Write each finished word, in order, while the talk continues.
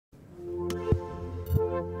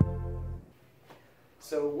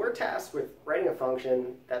So we're tasked with writing a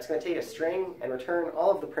function that's going to take a string and return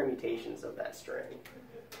all of the permutations of that string.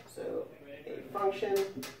 So a function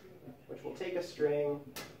which will take a string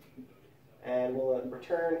and will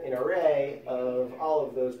return an array of all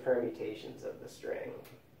of those permutations of the string.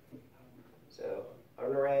 So an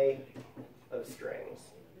array of strings.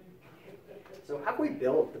 So how can we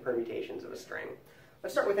build the permutations of a string?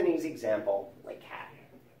 Let's start with an easy example, like cat.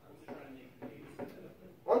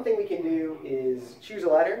 One thing we can do is choose a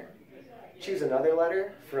letter, choose another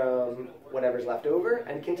letter from whatever's left over,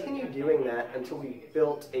 and continue doing that until we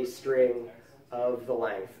built a string of the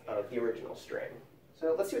length of the original string.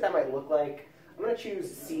 So let's see what that might look like. I'm going to choose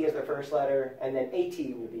C as the first letter, and then AT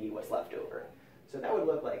will be what's left over. So that would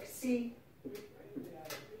look like C,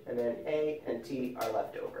 and then A and T are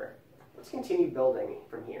left over. Let's continue building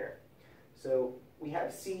from here. So we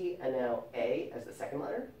have C and now A as the second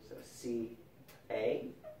letter. So C, A,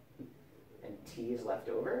 and T is left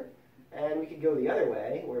over. And we could go the other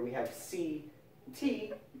way, where we have C,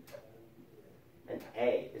 T, and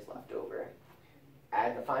A is left over.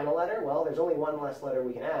 Add the final letter. Well, there's only one less letter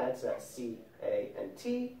we can add, so that's C, A, and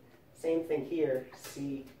T. Same thing here,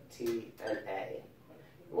 C, T, and A.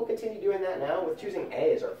 We'll continue doing that now with choosing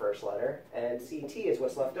A as our first letter, and CT is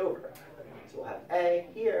what's left over. So we'll have A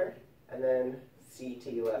here, and then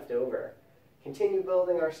CT left over. Continue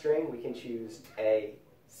building our string. We can choose A,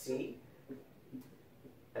 C,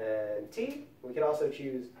 and T. We can also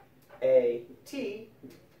choose A, T,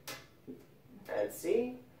 and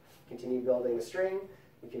C. Continue building the string.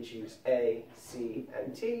 We can choose A, C,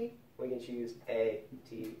 and T. We can choose A,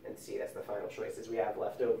 T, and C. That's the final choices we have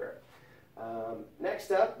left over.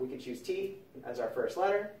 Next up, we could choose T as our first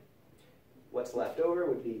letter. What's left over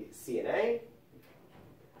would be C and A.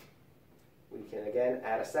 We can again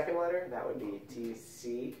add a second letter. That would be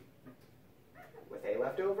TC with A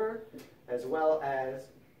left over, as well as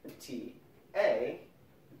TA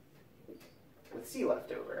with C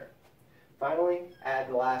left over. Finally, add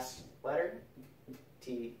the last letter,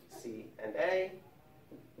 T, C, and A,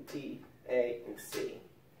 T, A, and C.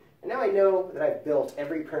 And now I know that I've built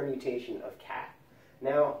every permutation of cat.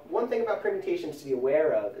 Now, one thing about permutations to be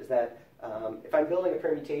aware of is that if I'm building a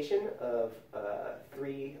permutation of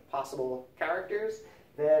 3 possible characters,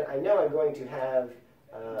 then I know I'm going to have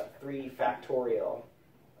 3 factorial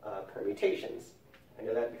permutations. I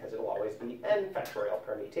know that because it will always be n factorial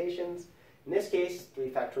permutations. In this case, 3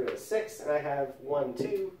 factorial is 6, and I have 1,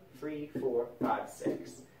 2, 3, 4, 5,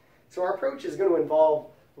 6. So our approach is going to involve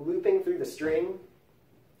looping through the string,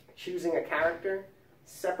 choosing a character,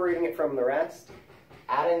 separating it from the rest,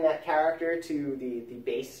 adding that character to the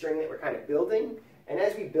base string that we're kind of building, and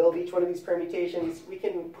as we build each one of these permutations, we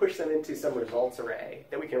can push them into some results array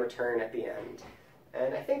that we can return at the end.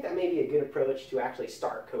 And I think that may be a good approach to actually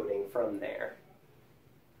start coding from there.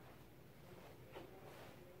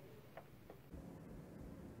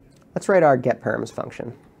 Let's write our getPerms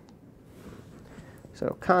function.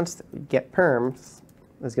 So const getPerms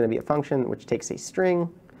is going to be a function which takes a string,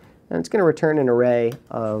 and it's going to return an array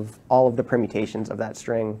of all of the permutations of that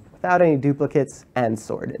string without any duplicates and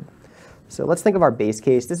sorted. So let's think of our base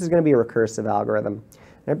case. This is going to be a recursive algorithm.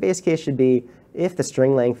 And our base case should be if the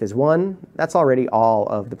string length is 1, that's already all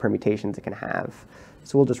of the permutations it can have.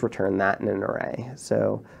 So we'll just return that in an array.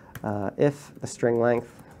 So if the string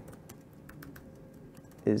length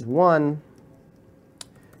is 1,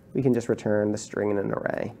 we can just return the string in an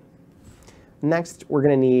array. Next, we're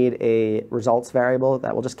going to need a results variable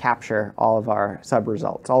that will just capture all of our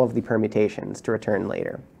sub-results, all of the permutations to return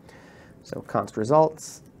later. So const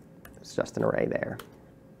results is just an array there.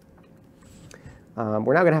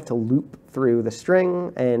 We're now going to have to loop through the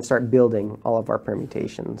string and start building all of our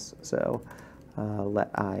permutations. So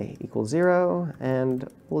let I equal 0, and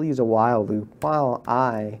we'll use a while loop while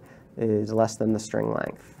I is less than the string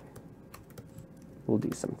length. We'll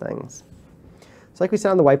do some things. So like we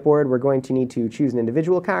said on the whiteboard, we're going to need to choose an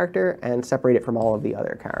individual character and separate it from all of the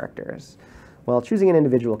other characters. Well, choosing an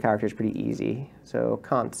individual character is pretty easy. So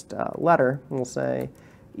const letter, we'll say,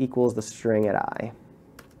 equals the string at I.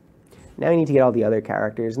 Now we need to get all the other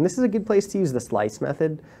characters, and this is a good place to use the slice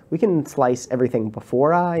method. We can slice everything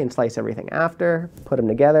before I and slice everything after, put them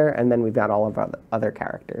together, and then we've got all of our other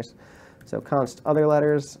characters. So const other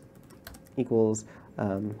letters equals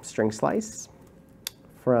string slice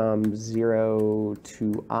from 0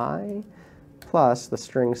 to I plus the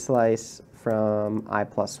string slice from I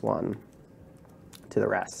plus 1 to the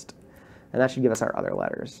rest. And that should give us our other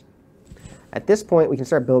letters. At this point, we can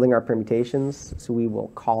start building our permutations. So we will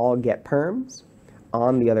call getPerms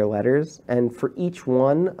on the other letters. And for each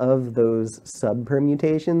one of those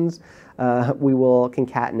sub-permutations, we will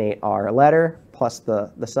concatenate our letter plus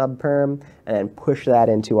the subperm, and then push that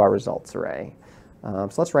into our results array. So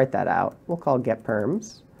let's write that out. We'll call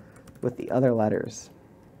getPerms with the other letters.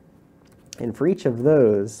 And for each of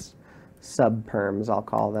those subperms, I'll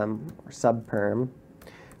call them, or subperm,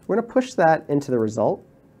 we're going to push that into the result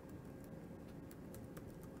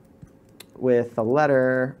with the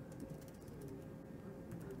letter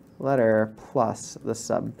plus the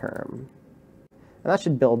subperm. And that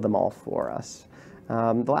should build them all for us.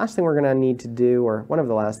 The last thing we're going to need to do, or one of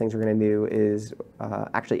the last things we're going to do, is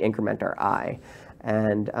actually increment our I.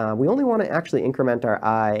 And we only want to actually increment our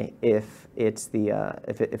I if it's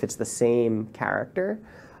the same character,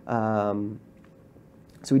 so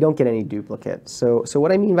we don't get any duplicates. So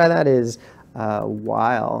what I mean by that is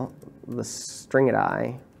while the string at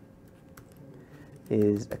I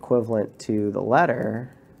is equivalent to the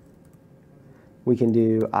letter, we can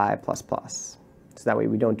do I++. So that way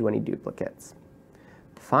we don't do any duplicates.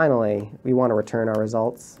 Finally, we want to return our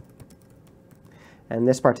results. And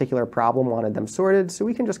this particular problem wanted them sorted, so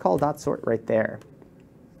we can just call .sort right there.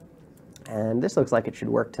 And this looks like it should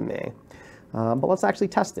work to me. But let's actually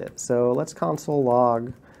test it. So let's console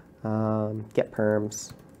log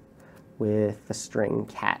getPerms with the string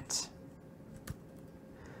cat.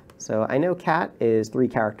 So I know cat is 3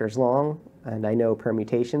 characters long, and I know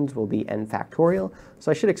permutations will be n factorial,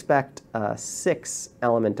 so I should expect a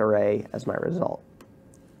 6-element array as my result.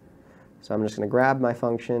 So I'm just going to grab my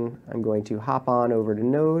function, I'm going to hop on over to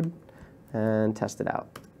Node and test it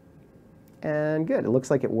out. And good, it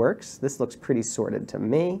looks like it works. This looks pretty sorted to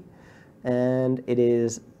me, and it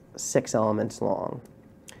is 6 elements long.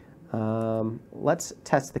 Let's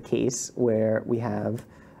test the case where we have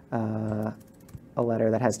a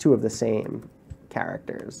letter that has 2 of the same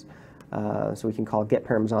characters. So we can call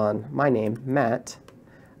getPerms on my name, Matt,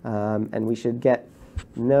 and we should get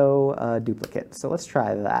no duplicates. So let's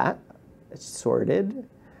try that. It's sorted,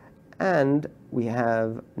 and we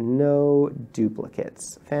have no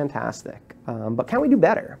duplicates. Fantastic. But can we do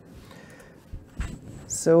better?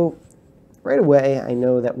 So right away, I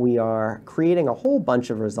know that we are creating a whole bunch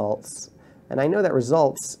of results, and I know that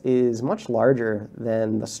results is much larger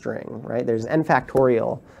than the string, right? There's n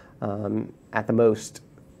factorial at the most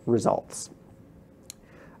results.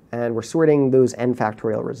 And we're sorting those n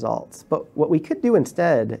factorial results. But what we could do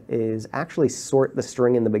instead is actually sort the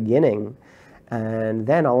string in the beginning, and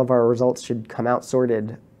then all of our results should come out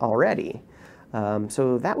sorted already.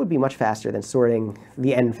 So that would be much faster than sorting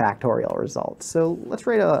the n factorial results. So let's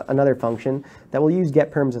write another function that will use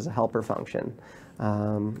getPerms as a helper function.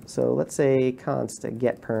 So let's say const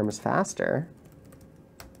getPermsFaster.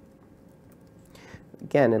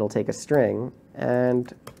 Again, it'll take a string,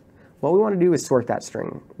 and what we want to do is sort that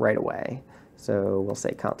string right away. So we'll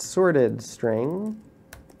say const sorted string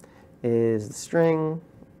is the string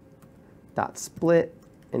dot split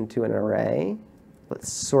into an array.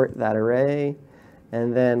 Let's sort that array,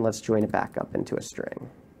 and then let's join it back up into a string.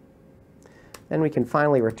 Then we can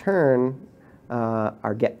finally return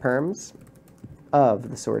our getPerms of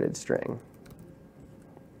the sorted string.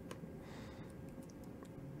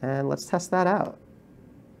 And let's test that out.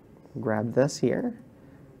 Grab this here,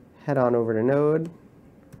 head on over to Node,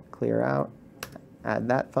 clear out, add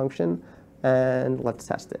that function, and let's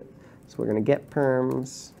test it. So we're going to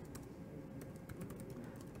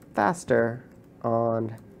getPermsFaster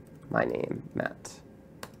on my name, Matt.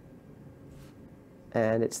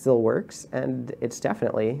 And it still works, and it's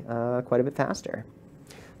definitely quite a bit faster.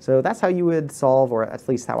 So that's how you would solve, or at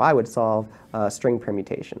least how I would solve, string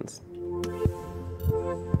permutations.